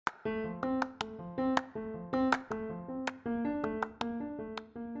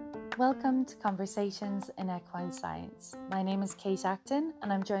Welcome to Conversations in Equine Science. My name is Kate Acton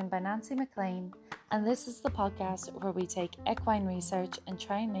and I'm joined by Nancy McLean, and this is the podcast where we take equine research and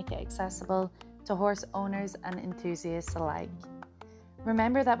try and make it accessible to horse owners and enthusiasts alike.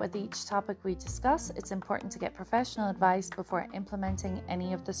 Remember that with each topic we discuss, it's important to get professional advice before implementing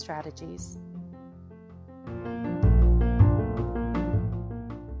any of the strategies.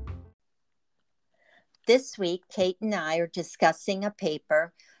 This week, Kate and I are discussing a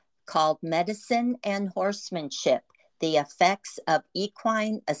paper called Medicine and Horsemanship: The Effects of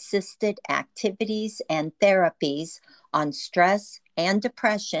Equine-Assisted Activities and Therapies on Stress and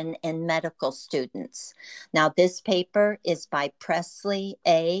Depression in Medical Students. Now, this paper is by Presley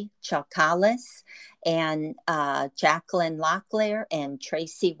A. Chakalis and Jacqueline Locklear and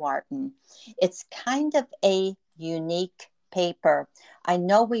Tracy Wharton. It's kind of a unique paper. I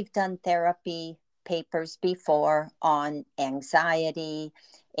know we've done therapy papers before on anxiety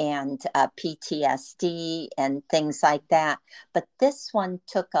and PTSD and things like that. But this one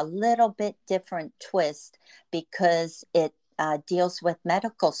took a little bit different twist because it deals with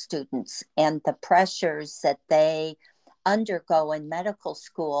medical students and the pressures that they undergo in medical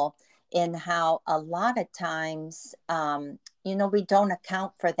school, in how a lot of times, we don't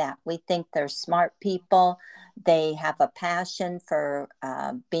account for that. We think they're smart people. They have a passion for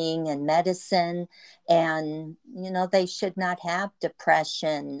being in medicine, and, they should not have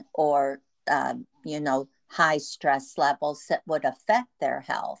depression or, high stress levels that would affect their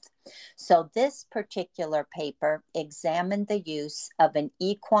health. So this particular paper examined the use of an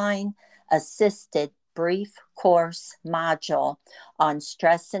equine assisted brief course module on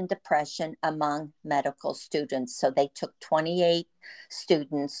stress and depression among medical students. So they took 28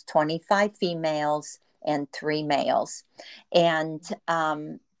 students, 25 females and 3 males. And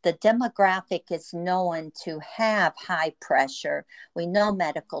the demographic is known to have high pressure. We know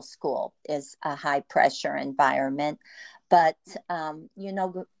medical school is a high pressure environment, but,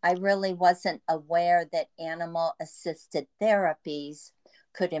 I really wasn't aware that animal assisted therapies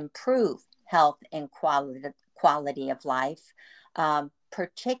could improve health and quality of life,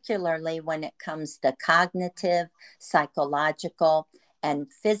 particularly when it comes to cognitive, psychological,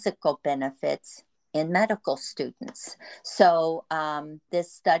 and physical benefits in medical students. So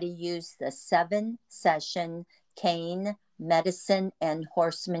this study used the 7-session Kane Medicine and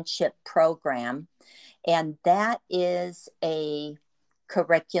Horsemanship program, and that is a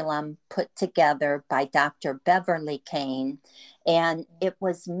curriculum put together by Dr. Beverly Kane, and it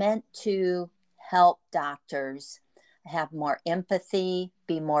was meant to help doctors have more empathy,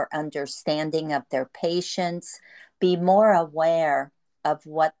 be more understanding of their patients, be more aware of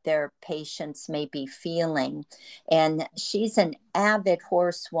what their patients may be feeling. And she's an avid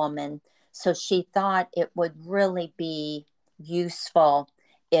horsewoman, so she thought it would really be useful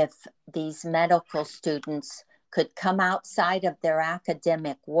if these medical students could come outside of their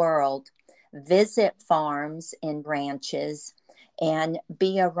academic world, visit farms and ranches, and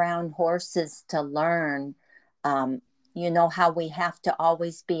be around horses to learn, how we have to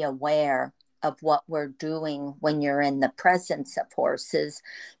always be aware of what we're doing when you're in the presence of horses,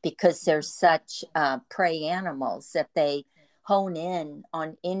 because they're such prey animals. If they hone in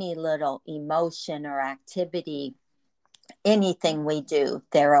on any little emotion or activity, anything we do,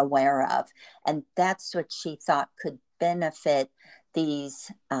 they're aware of. And that's what she thought could benefit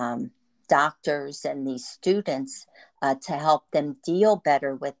these doctors and these students to help them deal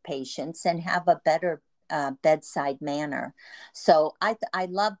better with patients and have a better bedside manner. So I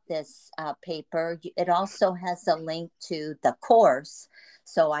love this paper. It also has a link to the course.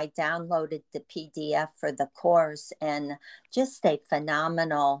 So I downloaded the PDF for the course, and just a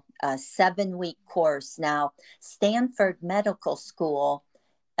phenomenal 7-week course. Now, Stanford Medical School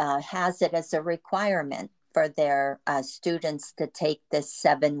has it as a requirement for their students to take this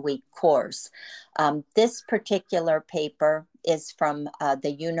 7-week course. This particular paper is from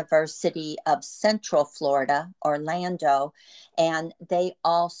the University of Central Florida, Orlando, and they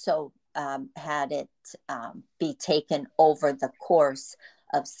also had it be taken over the course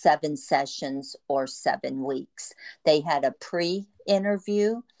of 7 sessions or 7 weeks. They had a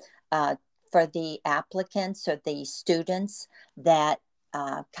pre-interview for the applicants or the students that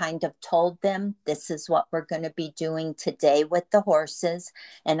kind of told them, this is what we're going to be doing today with the horses.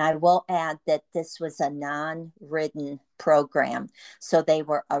 And I will add that this was a non-ridden program. So they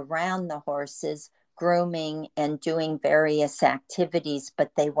were around the horses, grooming and doing various activities,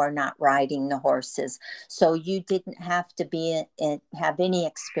 but they were not riding the horses. So you didn't have to have any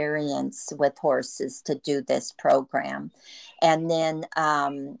experience with horses to do this program. And then,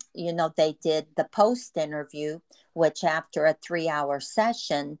 they did the post interview, which after a 3-hour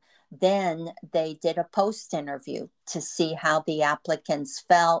session, then they did a post interview to see how the applicants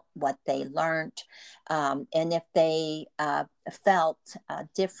felt, what they learned, and if they felt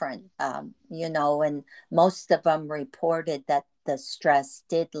different, and most of them reported that the stress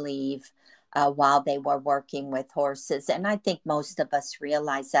did leave while they were working with horses. And I think most of us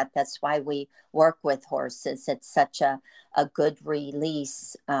realize that. That's why we work with horses. It's such a good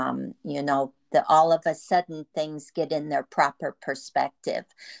release, that all of a sudden things get in their proper perspective.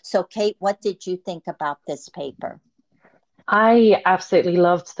 So, Kate, what did you think about this paper? I absolutely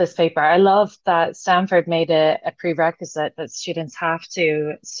loved this paper. I loved that Stanford made a prerequisite that students have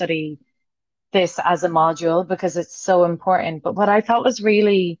to study this as a module because it's so important. But what I thought was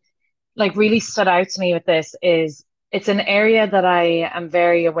really stood out to me with this is it's an area that I am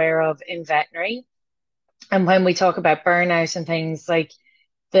very aware of in veterinary. And when we talk about burnout and things, like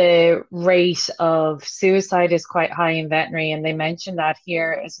the rate of suicide is quite high in veterinary. And they mention that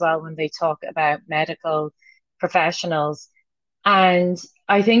here as well when they talk about medical professionals. And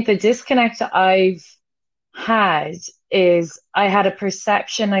I think the disconnect I've had is I had a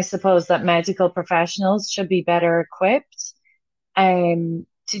perception, I suppose, that medical professionals should be better equipped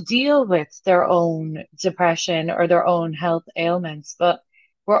to deal with their own depression or their own health ailments. But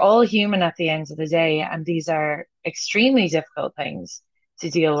we're all human at the end of the day, and these are extremely difficult things to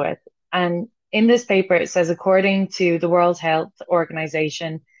deal with. And in this paper, it says, according to the World Health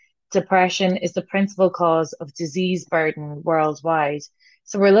Organization, depression is the principal cause of disease burden worldwide.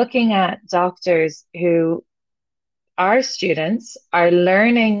 So we're looking at doctors who our students are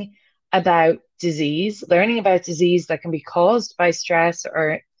learning about learning about disease that can be caused by stress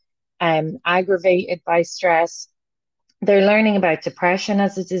or aggravated by stress. They're learning about depression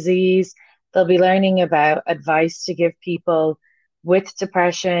as a disease. They'll be learning about advice to give people with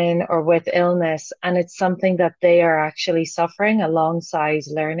depression or with illness. And it's something that they are actually suffering alongside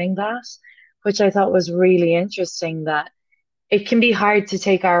learning that, which I thought was really interesting, that it can be hard to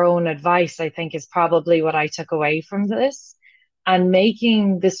take our own advice, I think is probably what I took away from this. And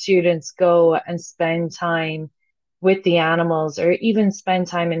making the students go and spend time with the animals or even spend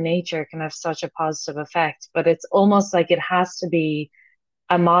time in nature can have such a positive effect. But it's almost like it has to be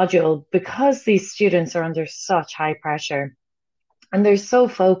a module because these students are under such high pressure and they're so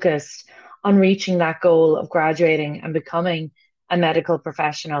focused on reaching that goal of graduating and becoming a medical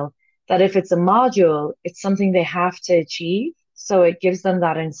professional that if it's a module, it's something they have to achieve. So it gives them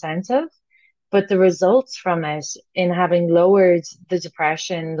that incentive. But the results from it in having lowered the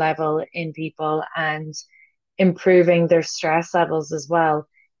depression level in people and improving their stress levels as well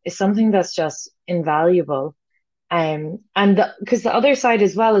is something that's just invaluable. And because the other side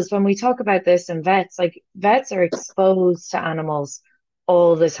as well is when we talk about this in vets, like vets are exposed to animals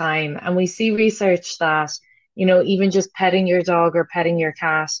all the time. And we see research that, even just petting your dog or petting your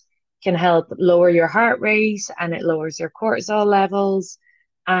cat can help lower your heart rate and it lowers your cortisol levels.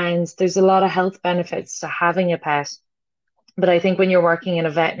 And there's a lot of health benefits to having a pet. But I think when you're working in a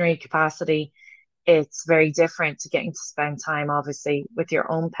veterinary capacity, it's very different to getting to spend time, obviously, with your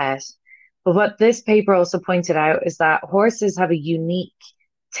own pet. But what this paper also pointed out is that horses have a unique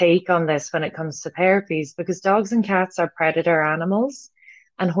take on this when it comes to therapies, because dogs and cats are predator animals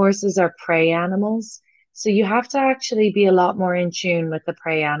and horses are prey animals. So you have to actually be a lot more in tune with the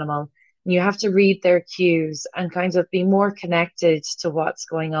prey animal. You have to read their cues and kind of be more connected to what's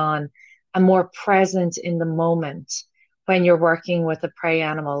going on and more present in the moment when you're working with a prey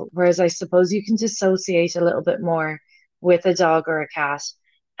animal. Whereas I suppose you can dissociate a little bit more with a dog or a cat,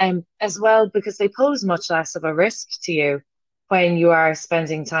 as well, because they pose much less of a risk to you when you are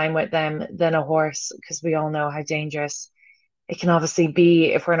spending time with them than a horse, because we all know how dangerous it can obviously be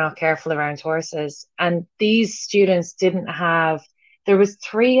if we're not careful around horses. And these students didn't have, there was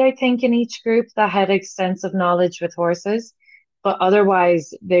 3, I think, in each group that had extensive knowledge with horses, but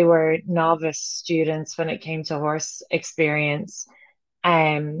otherwise they were novice students when it came to horse experience,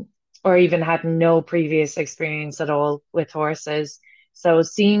 or even had no previous experience at all with horses. So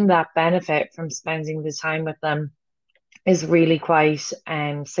seeing that benefit from spending the time with them is really quite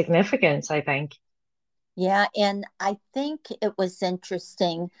significant, I think. Yeah, and I think it was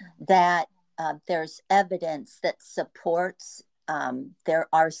interesting that there's evidence that supports there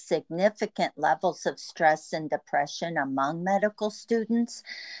are significant levels of stress and depression among medical students,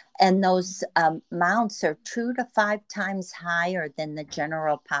 and those amounts are 2 to 5 times higher than the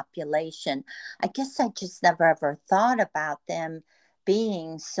general population. I guess I just never ever thought about them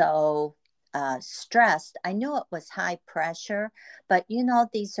being so stressed. I knew it was high pressure, but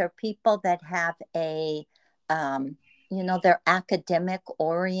these are people that have um, they're academic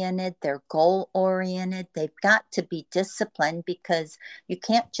oriented, they're goal oriented. They've got to be disciplined because you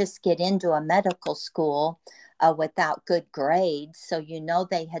can't just get into a medical school without good grades. So,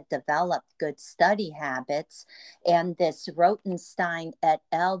 they had developed good study habits. And this Rotenstein et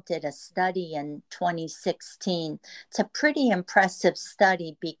al. Did a study in 2016. It's a pretty impressive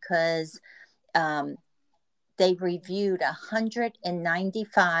study because they reviewed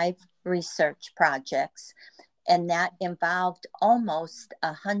 195 research projects, and that involved almost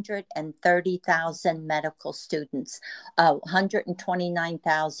 130,000 medical students,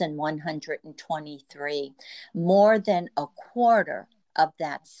 129,123. More than a quarter of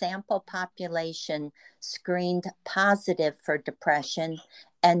that sample population screened positive for depression,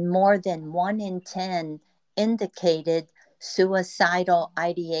 and more than 1 in 10 indicated suicidal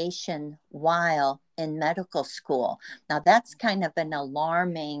ideation while in medical school. Now, that's kind of an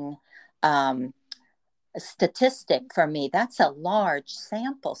alarming statistic for me. That's a large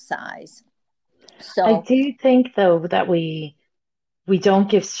sample size. I So, do think, though, that we don't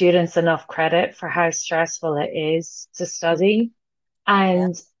give students enough credit for how stressful it is to study. yeah,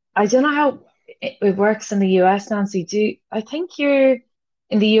 And I don't know how it works in the US, Nancy. I think you're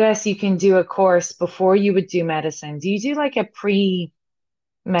in the US, you can do a course before you would do medicine. Do you do like a yeah.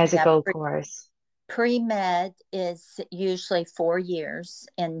 pre-medical course? Pre-med is usually 4 years,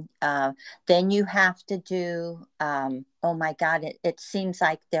 and then you have to do, oh my God, it seems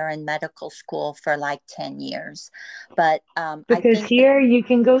like they're in medical school for like 10 years. But I Because think that, here you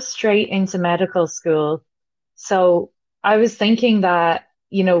can go straight into medical school. So I was thinking that,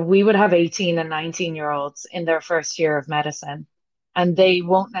 we would have 18 and 19-year-olds in their first year of medicine, and they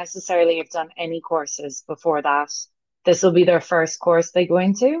won't necessarily have done any courses before that. This will be their first course they go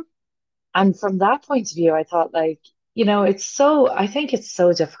into. And from that point of view, I thought, like, I think it's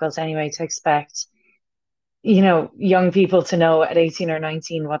so difficult anyway to expect, young people to know at 18 or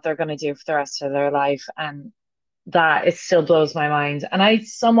 19 what they're going to do for the rest of their life. And that it still blows my mind. And I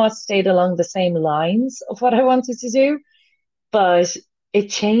somewhat stayed along the same lines of what I wanted to do, but it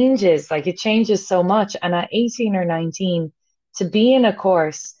changes so much. And at 18 or 19, to be in a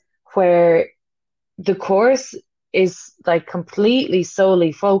course where the course is like completely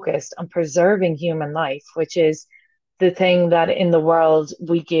solely focused on preserving human life, which is the thing that in the world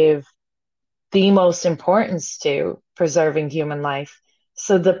we give the most importance to, preserving human life.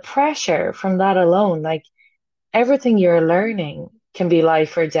 So the pressure from that alone, like everything you're learning can be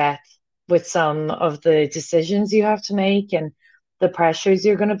life or death with some of the decisions you have to make and the pressures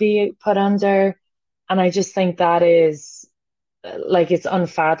you're going to be put under. And I just think that is like it's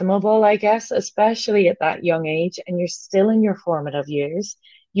unfathomable, I guess, especially at that young age. And you're still in your formative years.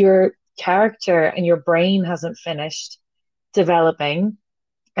 Your character and your brain hasn't finished developing.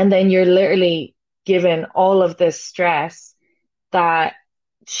 And then you're literally given all of this stress that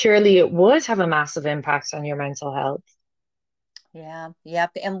surely it would have a massive impact on your mental health. yeah,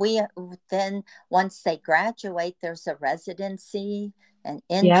 yep. And we then, once they graduate, there's a residency, an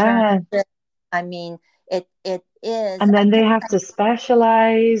Yeah. internship. I mean, it is, And I then they guess, have to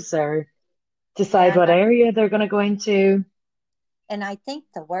specialize or decide yeah. what area they're going to go into. And I think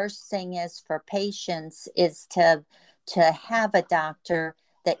the worst thing is for patients is to have a doctor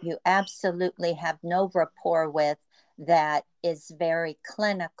that you absolutely have no rapport with, that is very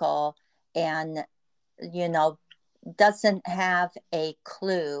clinical and, you know, doesn't have a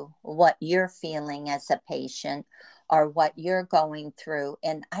clue what you're feeling as a patient or what you're going through.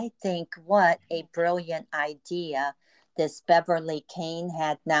 And I think what a brilliant idea this Beverly Kane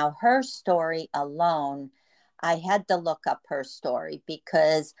had. Now, her story alone, I had to look up her story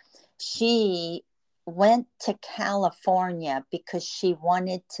because she went to California because she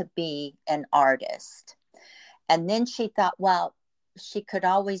wanted to be an artist. And then she thought, well, she could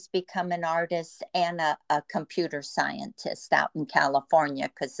always become an artist and a computer scientist out in California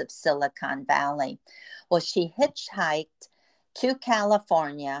because of Silicon Valley. Well, she hitchhiked to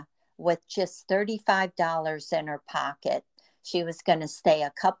California with just $35 in her pocket. She was going to stay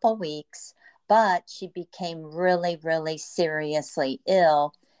a couple weeks, but she became really, really seriously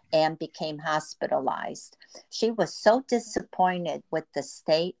ill and became hospitalized. She was so disappointed with the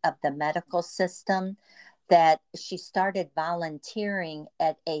state of the medical system that she started volunteering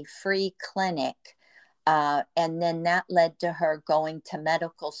at a free clinic And then that led to her going to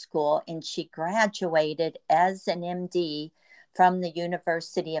medical school, and she graduated as an MD from the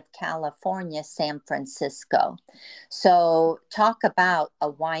University of California, San Francisco. So, talk about a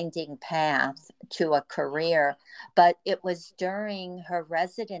winding path to a career. But it was during her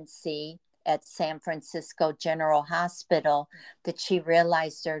residency at San Francisco General Hospital that she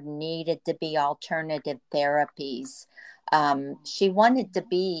realized there needed to be alternative therapies. She wanted to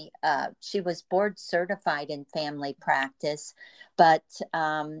be, she was board certified in family practice, but,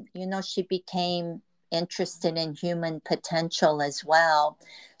 she became interested in human potential as well.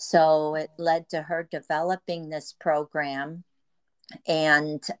 So it led to her developing this program.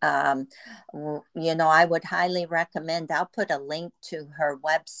 And, I would highly recommend, I'll put a link to her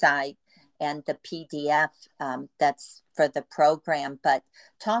website and the PDF that's for the program. But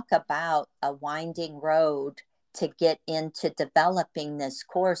talk about a winding road to get into developing this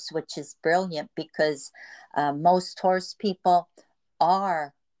course, which is brilliant because most horse people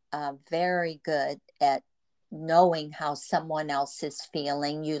are very good at knowing how someone else is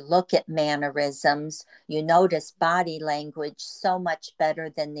feeling. You look at mannerisms, you notice body language so much better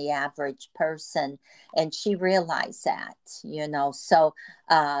than the average person. And she realized that. So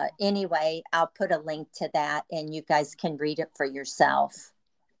anyway, I'll put a link to that and you guys can read it for yourself.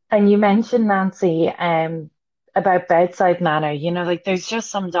 And you mentioned, Nancy, about bedside manner. Like there's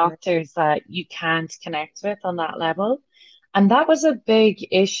just some doctors that you can't connect with on that level. And that was a big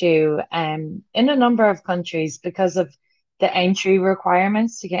issue in a number of countries because of the entry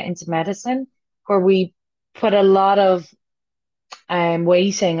requirements to get into medicine, where we put a lot of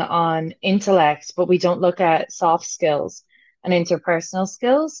weighting on intellect, but we don't look at soft skills and interpersonal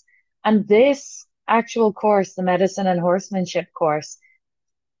skills. And this actual course, the medicine and horsemanship course,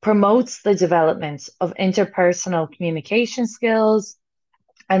 promotes the development of interpersonal communication skills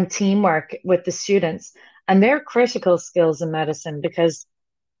and teamwork with the students. And they're critical skills in medicine because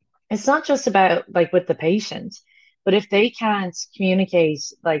it's not just about like with the patient, but if they can't communicate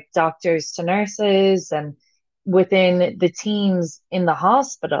like doctors to nurses and within the teams in the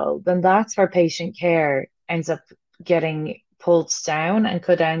hospital, then that's where patient care ends up getting pulled down and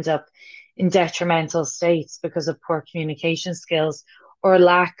could end up in detrimental states because of poor communication skills or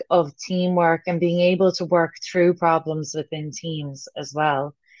lack of teamwork and being able to work through problems within teams as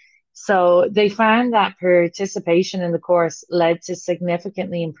well. So they found that participation in the course led to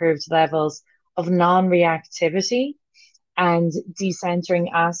significantly improved levels of non-reactivity and decentering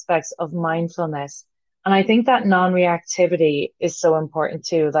aspects of mindfulness. And I think that non-reactivity is so important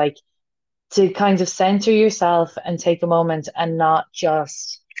too, like to kind of center yourself and take a moment and not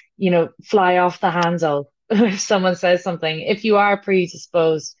just, fly off the handle if someone says something. If you are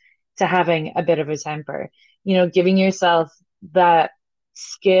predisposed to having a bit of a temper, giving yourself that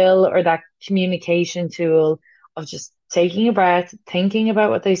skill or that communication tool of just taking a breath, thinking about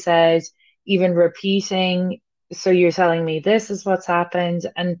what they said, even repeating. So you're telling me this is what's happened.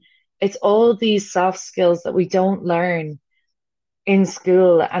 And it's all these soft skills that we don't learn in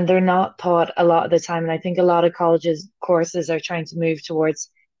school and they're not taught a lot of the time. And I think a lot of colleges courses are trying to move towards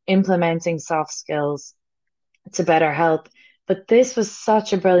implementing soft skills to better help. But this was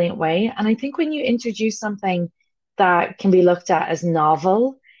such a brilliant way. And I think when you introduce something that can be looked at as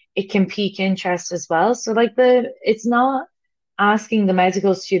novel, it can pique interest as well. So like it's not asking the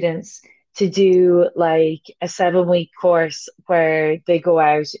medical students to do like a 7-week course where they go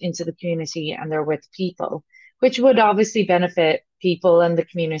out into the community and they're with people, which would obviously benefit people and the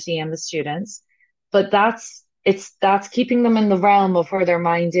community and the students. But that's keeping them in the realm of where their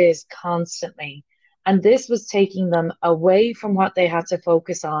mind is constantly. And this was taking them away from what they had to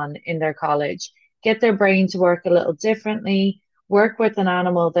focus on in their college, get their brain to work a little differently, work with an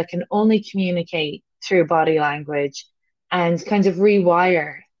animal that can only communicate through body language, and kind of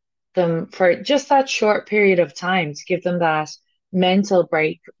rewire them for just that short period of time to give them that mental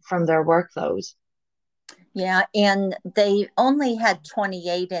break from their workload. Yeah, and they only had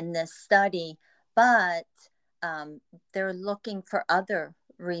 28 in this study, but they're looking for other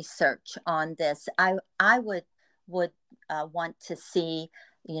research on this. I would want to see,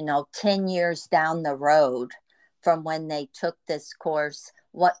 10 years down the road from when they took this course,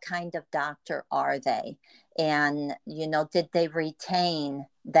 what kind of doctor are they? And, did they retain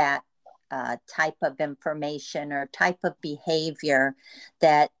that type of information or type of behavior?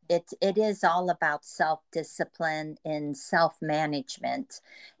 That it is all about self-discipline and self-management.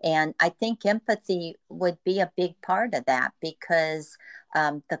 And I think empathy would be a big part of that because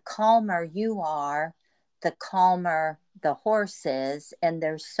the calmer you are, the calmer the horse is, and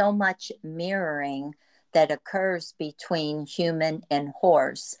there's so much mirroring that occurs between human and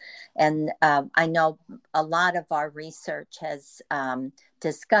horse. And I know a lot of our research has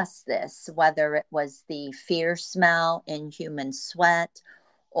discussed this, whether it was the fear smell in human sweat,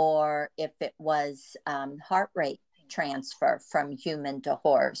 or if it was heart rate transfer from human to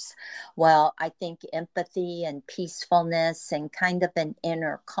horse. Well, I think empathy and peacefulness and kind of an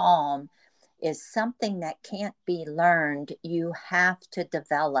inner calm is something that can't be learned. You have to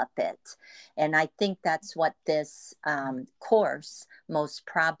develop it. And I think that's what this course most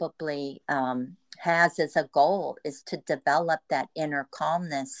probably has as a goal, is to develop that inner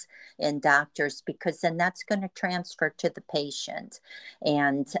calmness in doctors, because then that's going to transfer to the patient.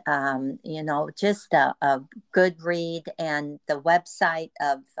 And, just a good read. And the website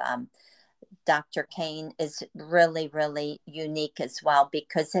of Dr. Kane is really, really unique as well,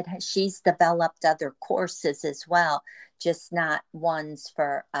 because she's developed other courses as well, just not ones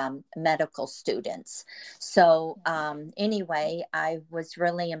for medical students. So anyway, I was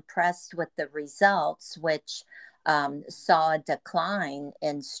really impressed with the results, which saw a decline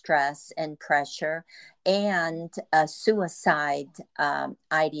in stress and pressure and suicide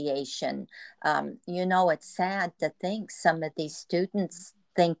ideation. It's sad to think some of these students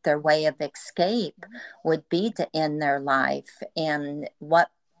think their way of escape would be to end their life. And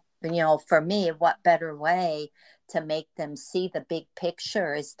for me, what better way to make them see the big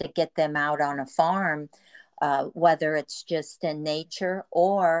picture is to get them out on a farm, whether it's just in nature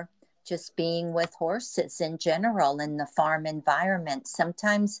or just being with horses in general in the farm environment.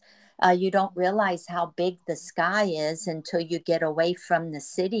 Sometimes you don't realize how big the sky is until you get away from the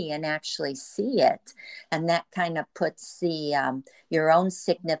city and actually see it. And that kind of puts your own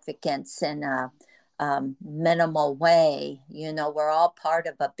significance in a minimal way. We're all part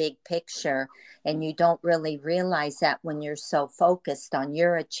of a big picture, and you don't really realize that when you're so focused on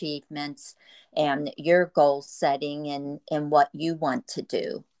your achievements and your goal setting and what you want to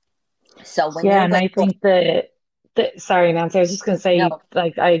do. So when Yeah, you're and with, I think sorry, Nancy, I was just going to say, no,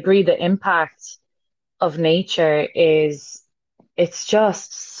 like, I agree the impact of nature it's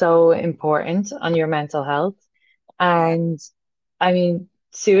just so important on your mental health. yeah, And I mean,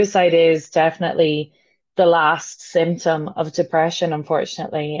 suicide is definitely the last symptom of depression,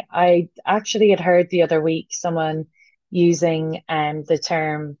 unfortunately. I actually had heard the other week someone using the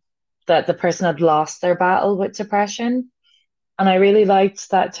term that the person had lost their battle with depression. And I really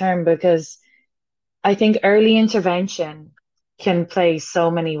liked that term because I think early intervention can play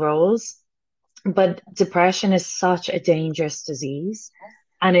so many roles, but depression is such a dangerous disease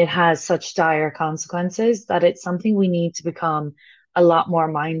and it has such dire consequences that it's something we need to become a lot more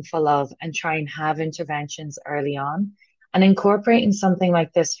mindful of and try and have interventions early on. And incorporating something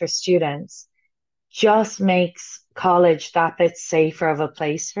like this for students just makes college that bit safer of a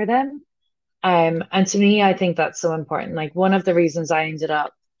place for them. And to me, I think that's so important. Like one of the reasons I ended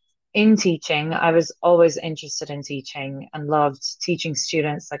up in teaching, I was always interested in teaching and loved teaching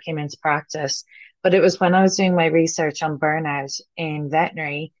students that came into practice. But it was when I was doing my research on burnout in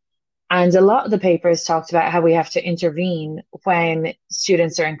veterinary, and a lot of the papers talked about how we have to intervene when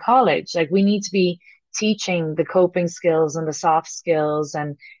students are in college. Like we need to be teaching the coping skills and the soft skills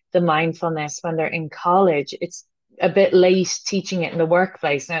and the mindfulness when they're in college. It's a bit late teaching it in the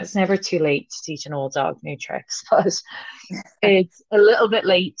workplace. Now, it's never too late to teach an old dog new tricks, but it's a little bit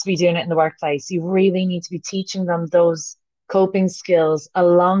late to be doing it in the workplace. You really need to be teaching them those coping skills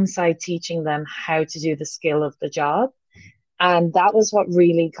alongside teaching them how to do the skill of the job. And that was what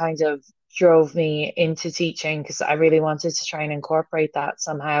really kind of drove me into teaching because I really wanted to try and incorporate that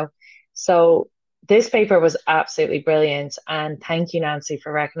somehow. So this paper was absolutely brilliant. And thank you, Nancy,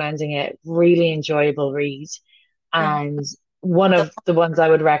 for recommending it. Really enjoyable read. yeah. And one of the ones I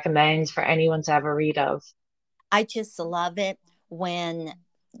would recommend for anyone to have a read of. I just love it when,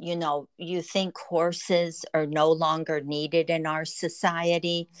 you think horses are no longer needed in our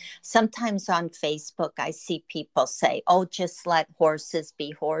society. Sometimes on Facebook, I see people say, oh, just let horses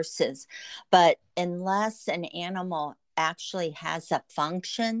be horses. But unless an animal actually has a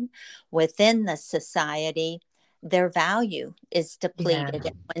function within the society, their value is Yeah. depleted.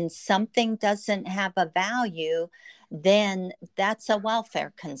 And when something doesn't have a value, then that's a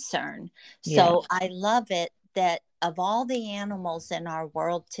welfare concern. Yeah. So I love it that of all the animals in our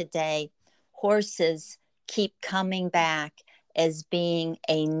world today, horses keep coming back as being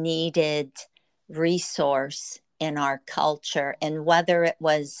a needed resource in our culture. And whether it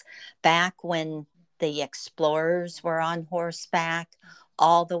was back when the explorers were on horseback,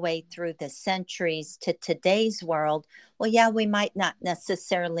 all the way through the centuries to today's world, well, yeah, we might not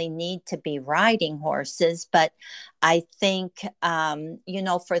necessarily need to be riding horses, but I think,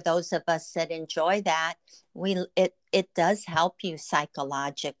 for those of us that enjoy that, it does help you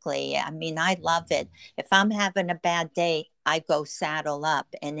psychologically. I mean, I love it. If I'm having a bad day, I go saddle up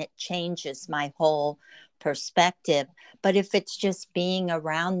and it changes my whole perspective. But if it's just being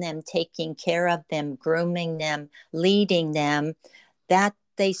around them, taking care of them, grooming them, leading them, that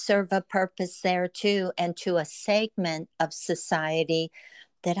they serve a purpose there too, and to a segment of society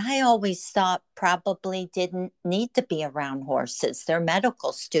that I always thought probably didn't need to be around horses. They're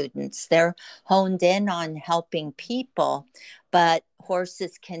medical students, they're honed in on helping people, but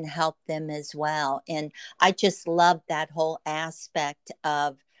horses can help them as well. And I just love that whole aspect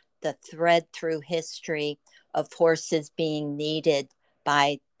of the thread through history of horses being needed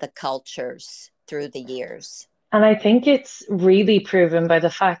by the cultures through the years. And I think it's really proven by the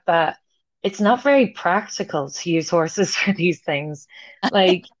fact that it's not very practical to use horses for these things.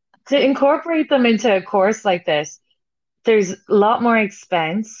 Like to incorporate them into a course like this, there's a lot more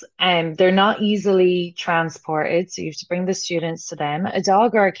expense and they're not easily transported. So you have to bring the students to them. A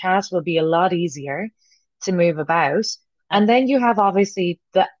dog or a cat will be a lot easier to move about. And then you have obviously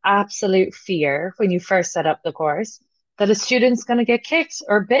the absolute fear when you first set up the course that a student's going to get kicked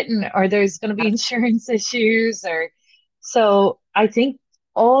or bitten or there's going to be insurance issues or so I think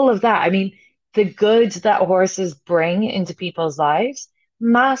all of that, I mean, the good that horses bring into people's lives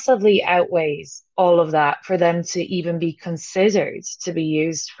massively outweighs all of that for them to even be considered to be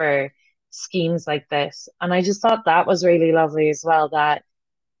used for schemes like this. And I just thought that was really lovely as well, that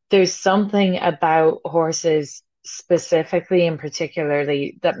there's something about horses specifically and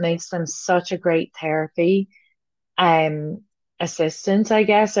particularly that makes them such a great therapy um assistant, I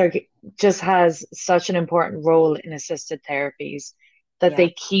guess, or just has such an important role in assisted therapies that Yeah. they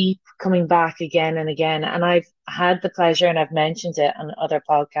keep coming back again and again. And I've had the pleasure, and I've mentioned it on other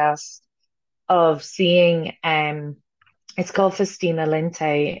podcasts, of seeing it's called Festina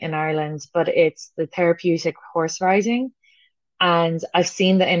Lente in Ireland, but it's the therapeutic horse riding. And I've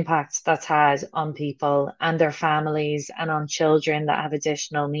seen the impact that's had on people and their families and on children that have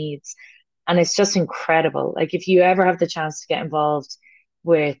additional needs. And it's just incredible. Like, if you ever have the chance to get involved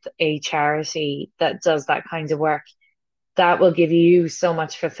with a charity that does that kind of work, that will give you so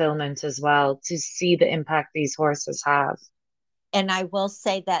much fulfillment as well to see the impact these horses have. And I will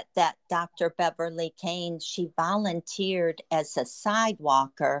say that Dr. Beverly Kane, she volunteered as a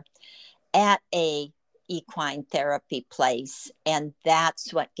sidewalker at a equine therapy place, and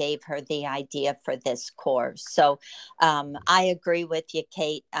that's what gave her the idea for this course. So I agree with you,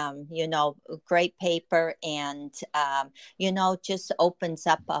 Kate. Great paper, and just opens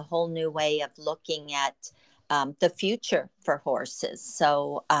up a whole new way of looking at the future for horses.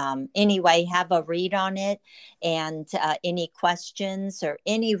 So anyway, have a read on it, and any questions or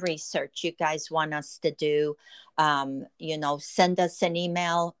any research you guys want us to do, send us an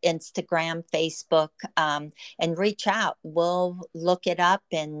email, Instagram, Facebook, and reach out. We'll look it up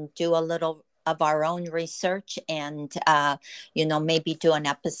and do a little of our own research and, maybe do an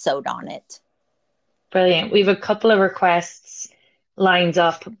episode on it. Brilliant. We have a couple of requests lined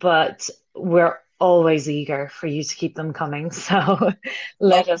up, but we're always eager for you to keep them coming. So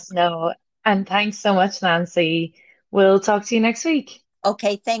let Oh, us know. And thanks so much, Nancy. We'll talk to you next week.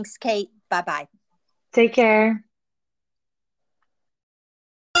 okay. Thanks, Kate. Bye bye. Take care.